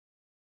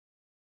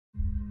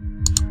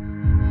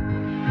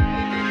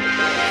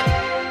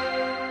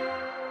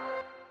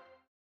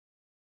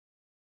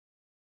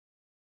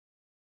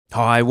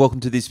Hi, welcome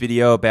to this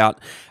video about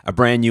a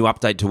brand new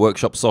update to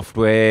workshop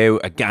software.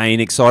 Again,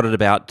 excited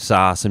about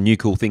some new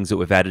cool things that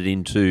we've added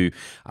into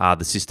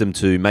the system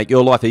to make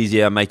your life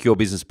easier, make your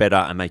business better,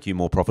 and make you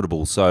more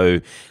profitable. So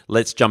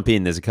let's jump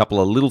in. There's a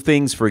couple of little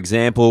things. For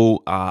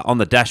example, on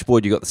the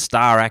dashboard, you've got the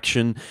star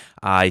action.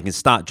 You can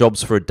start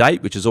jobs for a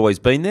date, which has always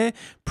been there.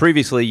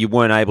 Previously, you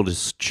weren't able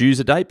to choose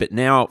a date, but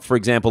now, for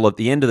example, at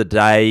the end of the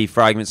day,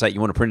 for argument's sake,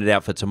 you want to print it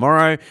out for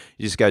tomorrow.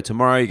 You just go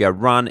tomorrow, you go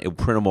run, it'll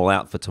print them all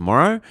out for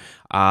tomorrow.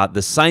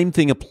 The same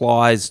thing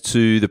applies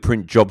to the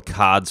print job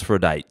cards for a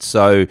date.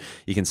 So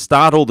you can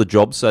start all the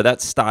jobs. So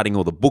that's starting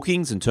all the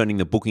bookings and turning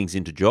the bookings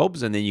into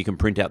jobs. And then you can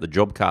print out the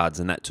job cards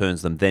and that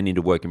turns them then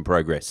into work in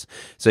progress.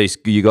 So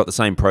you got the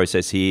same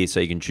process here. So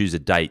you can choose a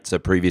date. So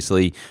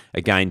previously,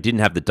 again,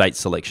 didn't have the date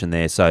selection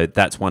there. So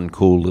that's one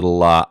cool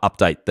little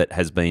update that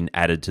has been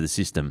added to the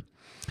system.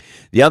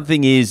 The other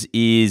thing is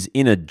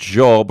in a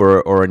job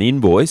or an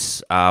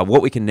invoice,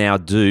 what we can now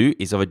do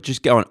is if I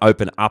just go and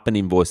open up an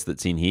invoice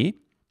that's in here,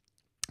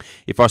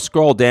 if I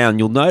scroll down,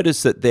 you'll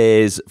notice that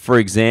there's, for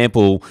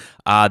example,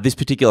 this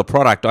particular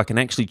product, I can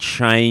actually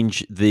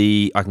change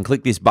I can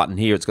click this button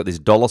here, it's got this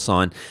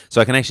 $sign,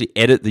 so I can actually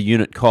edit the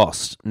unit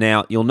cost.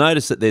 Now, you'll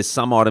notice that there's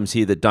some items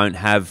here that don't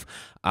have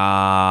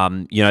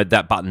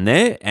that button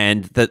there,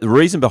 and the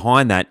reason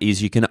behind that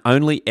is you can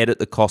only edit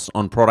the cost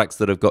on products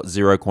that have got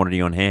zero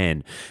quantity on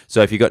hand.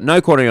 So if you've got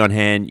no quantity on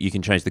hand, you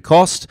can change the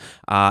cost.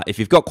 If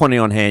you've got quantity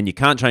on hand, you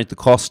can't change the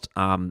cost.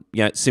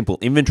 Simple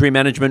inventory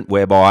management,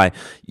 whereby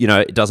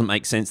it doesn't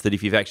make sense that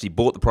if you've actually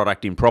bought the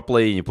product in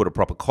properly and you put a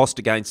proper cost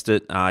against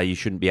it, you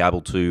shouldn't be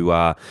able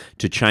to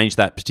change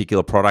that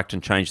particular product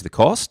and change the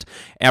cost.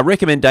 Our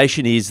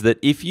recommendation is that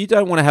if you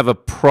don't want to have a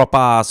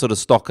proper sort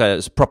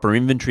of proper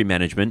inventory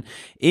management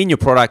in your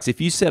products,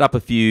 if you set up a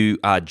few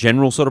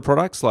general sort of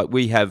products, like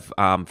we have,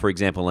 for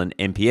example, an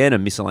MPN, a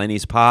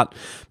miscellaneous part,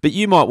 but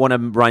you might want to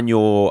run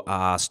your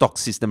stock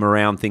system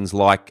around things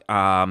like,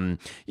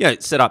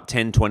 set up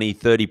 10, 20,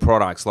 30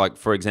 products, like,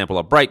 for example,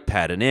 a brake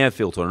pad, an air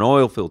filter, an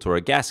oil filter,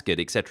 a gasket,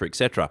 etc.,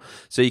 etc.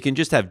 So you can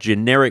just have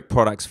generic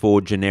products for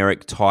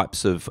generic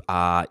types of,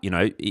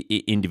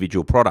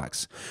 individual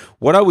products.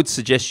 What I would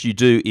suggest you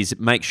do is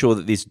make sure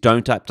that this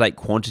don't update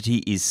quantity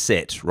is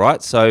set,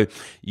 right? So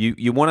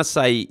you want to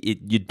say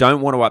you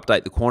don't want to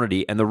update the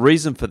quantity, and the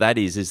reason for that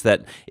is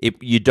that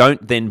you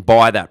don't then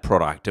buy that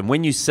product, and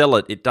when you sell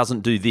it, it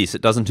doesn't do this,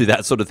 it doesn't do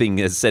that sort of thing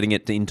as setting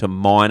it into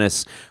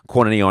minus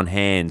quantity on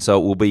hand.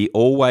 So it will be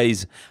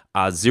always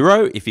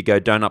 0 if you go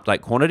don't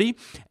update quantity,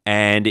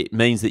 and it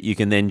means that you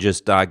can then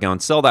just go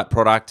and sell that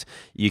product.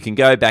 You can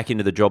go back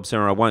into the job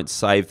center. I won't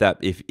save that.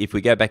 If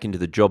we go back into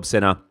the job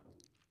center,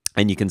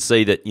 and you can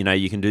see that,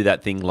 you can do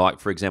that thing like,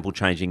 for example,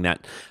 changing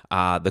that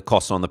the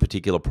cost on the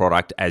particular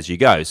product as you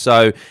go.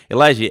 So it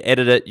allows you to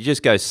edit it. You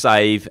just go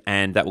save,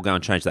 and that will go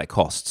and change that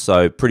cost.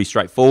 So pretty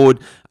straightforward,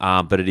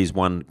 but it is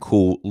one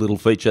cool little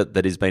feature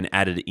that has been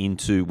added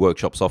into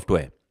workshop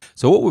software.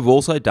 So what we've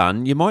also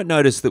done, you might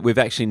notice that we've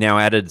actually now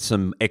added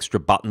some extra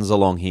buttons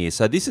along here.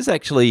 So this has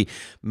actually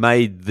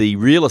made the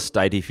real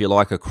estate, if you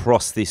like,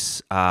 across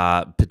this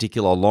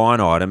particular line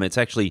item, it's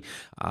actually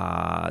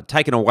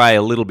taken away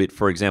a little bit.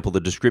 For example, the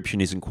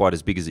description isn't quite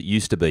as big as it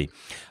used to be.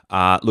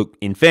 Look,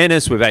 in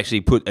fairness, we've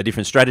actually put a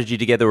different strategy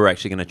together. We're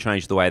actually going to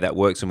change the way that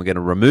works, and we're going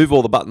to remove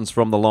all the buttons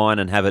from the line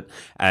and have it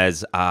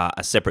as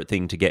a separate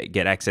thing to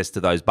get access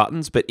to those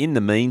buttons. But in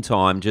the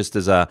meantime, just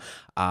as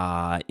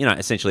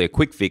essentially a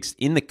quick fix,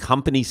 in the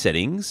company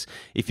settings,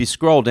 if you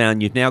scroll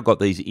down, you've now got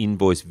these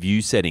invoice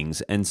view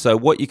settings. And so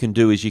what you can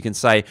do is you can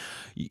say,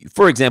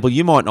 for example,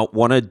 you might not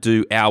want to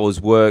do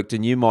hours worked,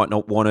 and you might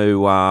not want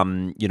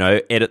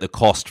to, edit the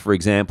cost, for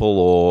example,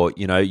 or,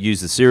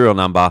 use the serial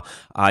number.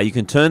 You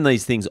can turn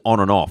these things on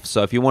and off.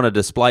 So if you want to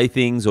display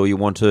things or you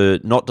want to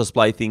not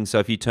display things, so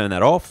if you turn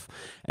that off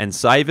and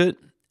save it,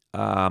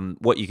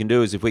 what you can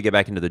do is if we go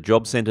back into the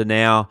job center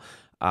now,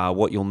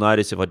 what you'll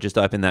notice if I just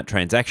open that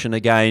transaction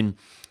again,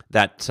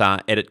 that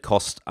edit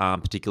cost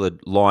particular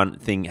line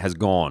thing has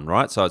gone,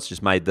 right? So it's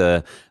just made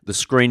the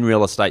screen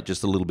real estate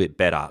just a little bit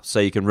better. So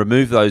you can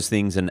remove those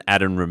things and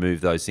add and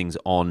remove those things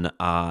on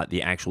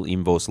the actual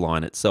invoice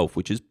line itself,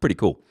 which is pretty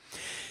cool.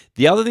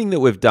 The other thing that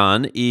we've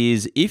done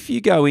is if you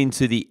go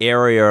into the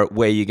area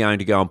where you're going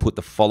to go and put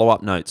the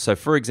follow-up notes. So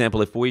for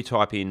example, if we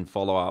type in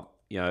follow-up,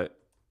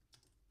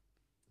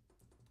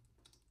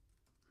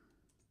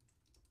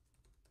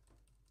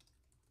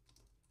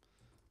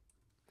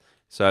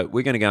 so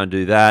we're going to go and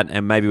do that,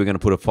 and maybe we're going to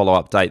put a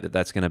follow-up date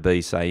that's going to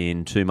be, say,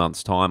 in 2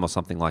 months' time or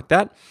something like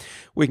that.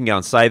 We can go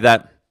and save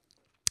that.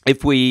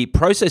 If we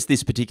process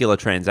this particular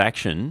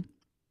transaction,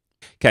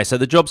 okay, so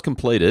the job's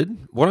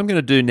completed. What I'm going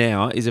to do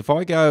now is if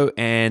I go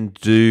and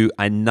do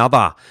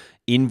another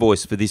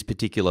invoice for this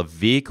particular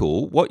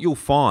vehicle, what you'll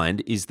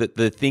find is that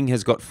the thing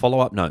has got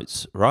follow-up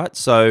notes, right?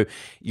 So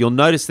you'll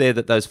notice there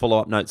that those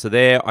follow-up notes are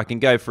there. I can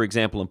go, for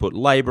example, and put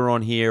labor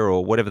on here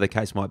or whatever the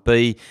case might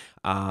be.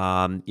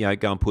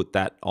 Go and put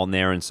that on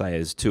there and say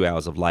it's 2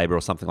 hours of labor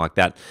or something like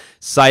that.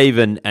 Save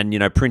and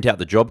print out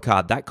the job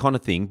card, that kind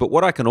of thing. But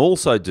what I can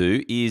also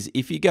do is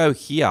if you go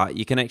here,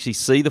 you can actually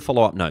see the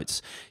follow-up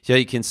notes. So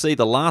you can see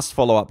the last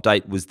follow-up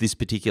date was this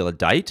particular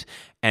date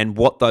and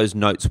what those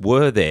notes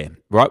were there,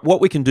 right?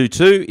 What we can do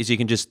too is you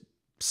can just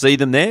see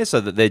them there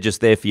so that they're just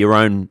there for your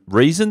own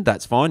reason.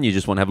 That's fine. You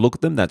just want to have a look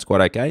at them. That's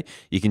quite okay.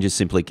 You can just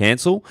simply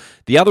cancel.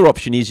 The other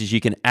option is you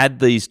can add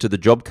these to the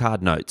job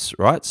card notes,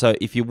 right? So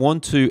if you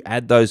want to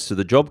add those to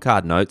the job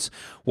card notes,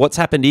 what's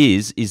happened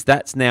is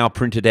that's now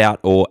printed out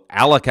or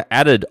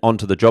added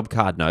onto the job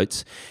card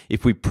notes.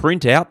 If we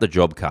print out the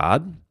job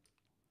card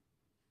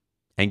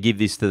and give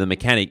this to the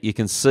mechanic, you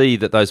can see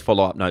that those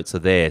follow-up notes are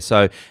there.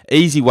 So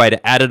easy way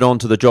to add it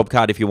onto the job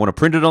card if you want to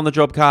print it on the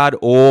job card,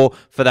 or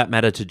for that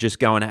matter to just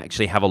go and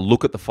actually have a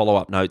look at the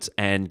follow-up notes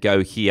and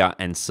go here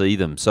and see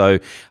them. So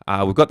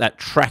we've got that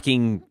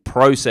tracking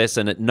process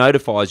and it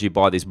notifies you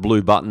by this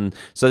blue button.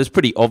 So it's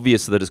pretty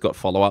obvious that it's got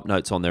follow-up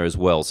notes on there as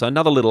well. So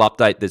another little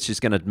update that's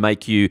just going to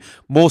make you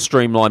more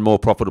streamlined, more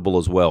profitable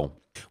as well.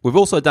 We've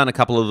also done a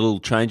couple of little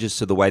changes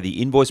to the way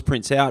the invoice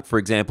prints out. For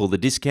example, the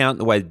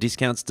way the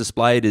discount's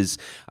displayed is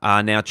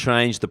now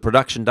changed. The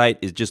production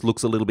date just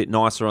looks a little bit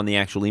nicer on the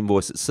actual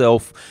invoice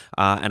itself,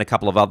 and a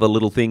couple of other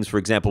little things. For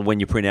example, when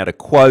you print out a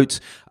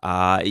quote,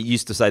 it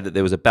used to say that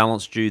there was a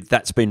balance due.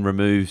 That's been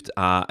removed.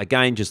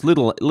 Again, just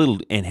little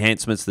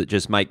enhancements that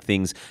just make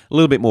things a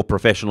little bit more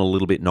professional, a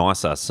little bit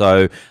nicer.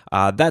 So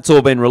that's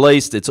all been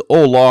released. It's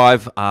all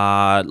live.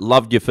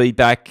 Loved your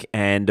feedback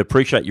and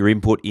appreciate your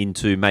input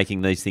into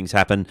making these things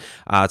happen.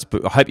 I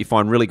hope you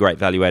find really great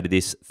value out of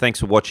this. Thanks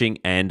for watching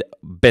and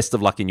best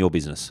of luck in your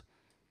business.